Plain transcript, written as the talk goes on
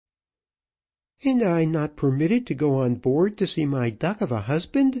"And I not permitted to go on board to see my duck of a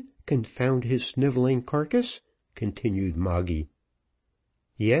husband, confound his snivelling carcass," continued Moggy.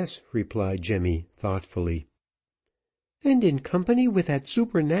 "Yes," replied Jemmy, thoughtfully. "And in company with that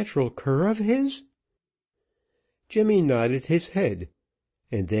supernatural cur of his?" Jemmy nodded his head,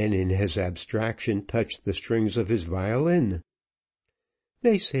 and then in his abstraction touched the strings of his violin.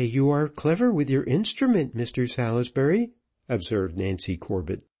 "They say you are clever with your instrument, Mr Salisbury," observed Nancy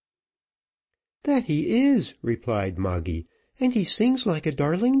Corbett. "That he is," replied Moggy, "and he sings like a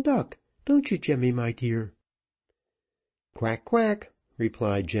darling duck, don't you, Jemmy, my dear?" "Quack, quack,"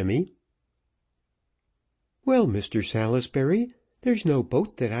 replied Jemmy. "Well, Mr Salisbury, there's no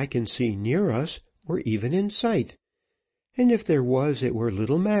boat that I can see near us, or even in sight, and if there was it were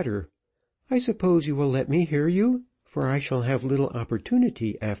little matter. I suppose you will let me hear you, for I shall have little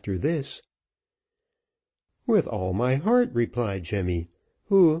opportunity after this." "With all my heart," replied Jemmy,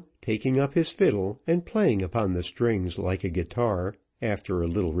 who, taking up his fiddle, and playing upon the strings like a guitar, after a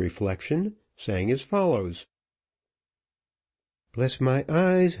little reflection, sang as follows: "Bless my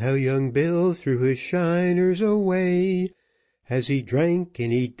eyes, how young Bill threw his shiners away, as he drank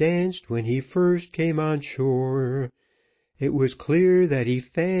and he danced when he first came on shore. It was clear that he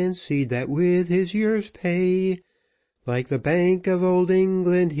fancied that with his year's pay, like the Bank of Old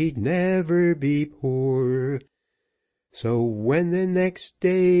England, he'd never be poor. So when the next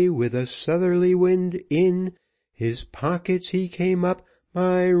day with a southerly wind in his pockets he came up,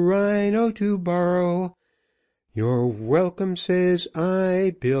 my rhino to borrow, 'You're welcome,' says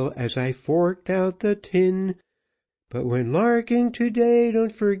I, Bill, as I forked out the tin, 'but when larking to day,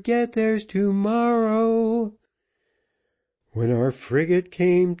 don't forget there's to morrow.' When our frigate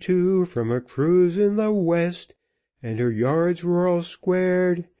came to from a cruise in the west, and her yards were all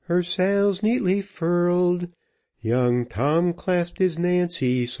squared, her sails neatly furled, young Tom clasped his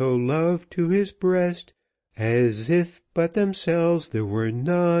Nancy so loved to his breast, as if but themselves there were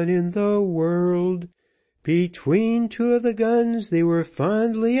none in the world. Between two of the guns they were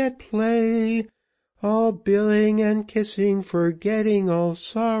fondly at play, all billing and kissing, forgetting all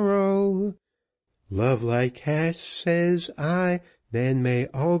sorrow. 'Love like cash,' says I, 'man may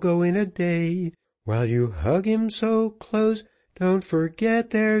all go in a day, while you hug him so close, don't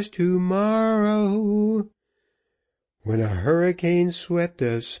forget there's to morrow.' When a hurricane swept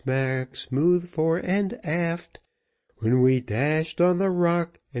us smack smooth fore and aft, when we dashed on the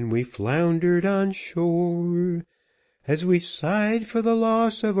rock and we floundered on shore, as we sighed for the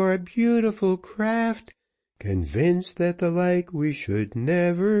loss of our beautiful craft, convinced that the like we should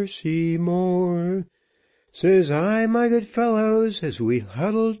never see more, says I, my good fellows, as we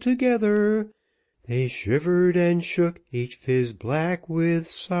huddled together, they shivered and shook, each phiz black with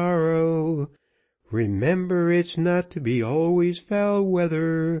sorrow. Remember it's not to be always foul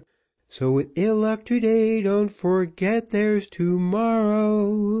weather, so with ill luck to-day, don't forget there's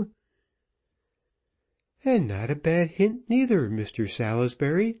to-morrow." "And not a bad hint neither, Mr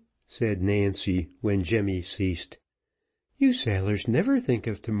Salisbury," said Nancy, when Jemmy ceased. "You sailors never think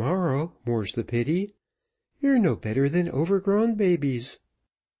of to-morrow, more's the pity. You're no better than overgrown babies."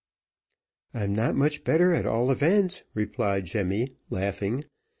 "I'm not much better at all events," replied Jemmy, laughing.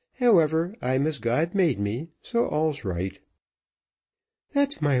 "However, I'm as God made me, so all's right."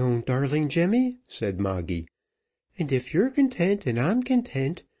 "That's my own darling Jemmy," said Moggy, "and if you're content and I'm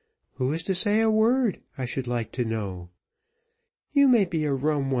content, who is to say a word, I should like to know? You may be a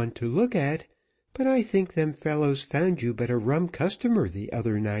rum one to look at, but I think them fellows found you but a rum customer the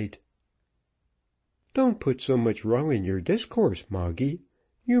other night." "Don't put so much rum in your discourse, Moggy,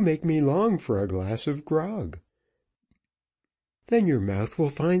 you make me long for a glass of grog." "Then your mouth will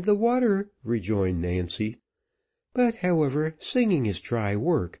find the water," rejoined Nancy; "but, however, singing is dry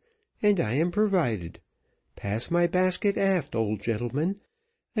work, and I am provided. Pass my basket aft, old gentleman,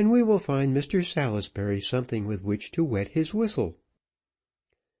 and we will find Mr Salisbury something with which to wet his whistle."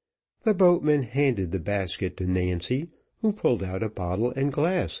 The boatman handed the basket to Nancy, who pulled out a bottle and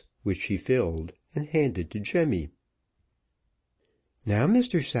glass, which she filled, and handed to Jemmy. "Now,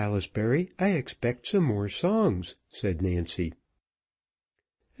 Mr Salisbury, I expect some more songs," said Nancy.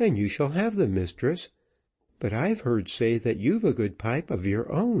 "And you shall have them, mistress, but I've heard say that you've a good pipe of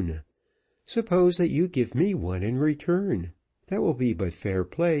your own. Suppose that you give me one in return, that will be but fair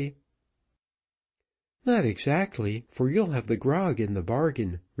play." "Not exactly, for you'll have the grog in the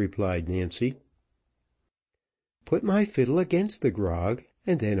bargain," replied Nancy. "Put my fiddle against the grog,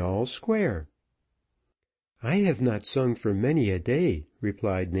 and then all's square." "I have not sung for many a day,"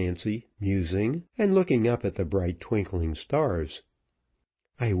 replied Nancy, musing, and looking up at the bright twinkling stars.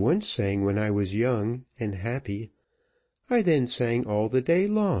 "I once sang when I was young and happy. I then sang all the day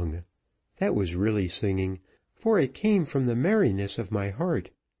long. that was really singing, for it came from the merriness of my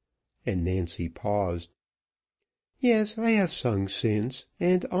heart," and Nancy paused. "Yes, I have sung since,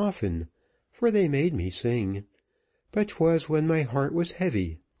 and often, for they made me sing, but 'twas when my heart was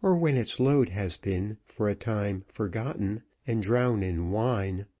heavy, or when its load has been, for a time, forgotten, and drowned in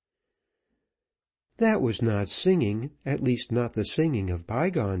wine. That was not singing, at least not the singing of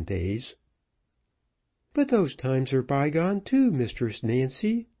bygone days." "But those times are bygone too, Mistress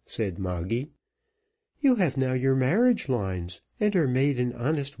Nancy," said Moggy. "You have now your marriage lines, and are made an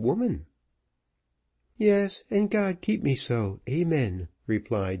honest woman." "Yes, and God keep me so, amen,"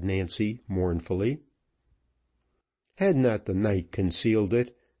 replied Nancy, mournfully. Had not the night concealed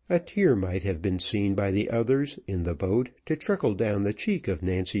it, a tear might have been seen by the others in the boat to trickle down the cheek of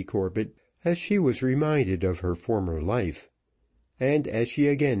Nancy Corbett, as she was reminded of her former life, and as she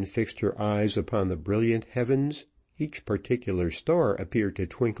again fixed her eyes upon the brilliant heavens, each particular star appeared to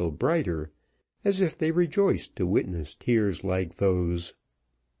twinkle brighter, as if they rejoiced to witness tears like those.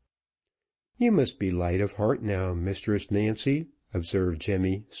 "You must be light of heart now, Mistress Nancy," observed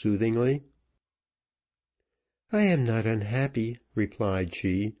Jemmy, soothingly. "I am not unhappy," replied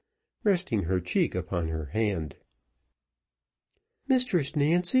she, resting her cheek upon her hand. "Mistress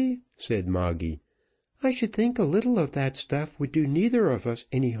Nancy," said Moggy, "I should think a little of that stuff would do neither of us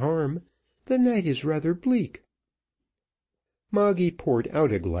any harm. The night is rather bleak." Moggy poured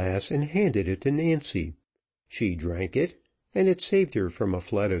out a glass and handed it to Nancy. She drank it, and it saved her from a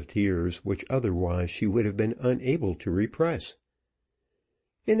flood of tears which otherwise she would have been unable to repress.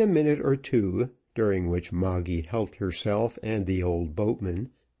 In a minute or two, during which Moggy helped herself and the old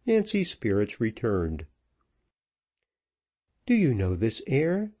boatman, Nancy's spirits returned. "Do you know this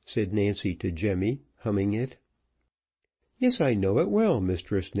air?" said Nancy to Jemmy, humming it. "Yes, I know it well,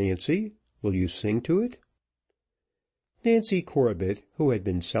 Mistress Nancy. Will you sing to it?" Nancy Corbett, who had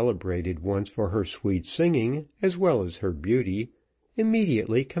been celebrated once for her sweet singing as well as her beauty,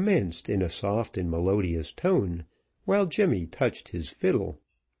 immediately commenced in a soft and melodious tone, while Jemmy touched his fiddle.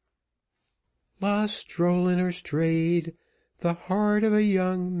 "Lost, stolen, or strayed, the heart of a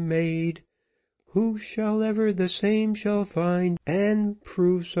young maid, who shall ever the same shall find, and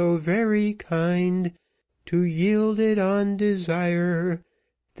prove so very kind, to yield it on desire,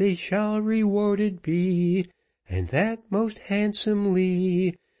 they shall rewarded be, and that most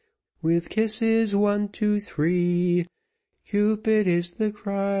handsomely, with kisses 1, 2, 3. Cupid is the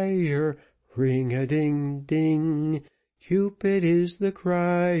crier, ring a ding ding, Cupid is the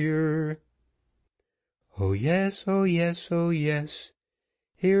crier. Oh yes, oh yes, oh yes,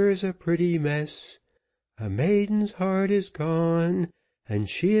 here's a pretty mess, a maiden's heart is gone, and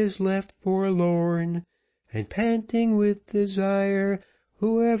she is left forlorn, and panting with desire,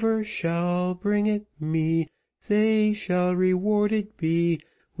 whoever shall bring it me, they shall rewarded be,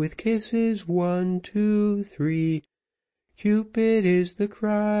 with kisses 1, 2, 3. Cupid is the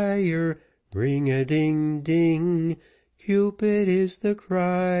crier, ring a ding ding, Cupid is the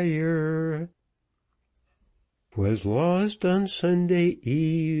crier. 'Twas lost on Sunday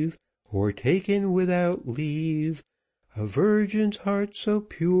eve, or taken without leave, a virgin's heart so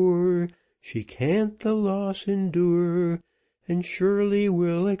pure, she can't the loss endure, and surely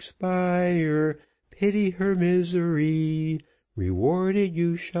will expire. Pity her misery, rewarded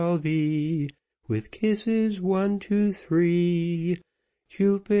you shall be, with kisses 1, 2, 3.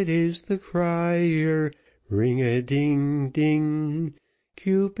 Cupid is the crier, ring a ding ding,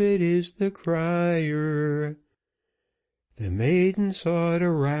 Cupid is the crier. The maiden sought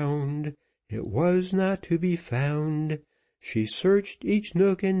around, it was not to be found. She searched each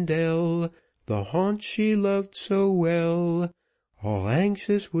nook and dell, the haunts she loved so well. All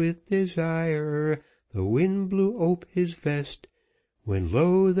anxious with desire, the wind blew ope his vest, when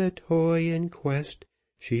lo, the toy in quest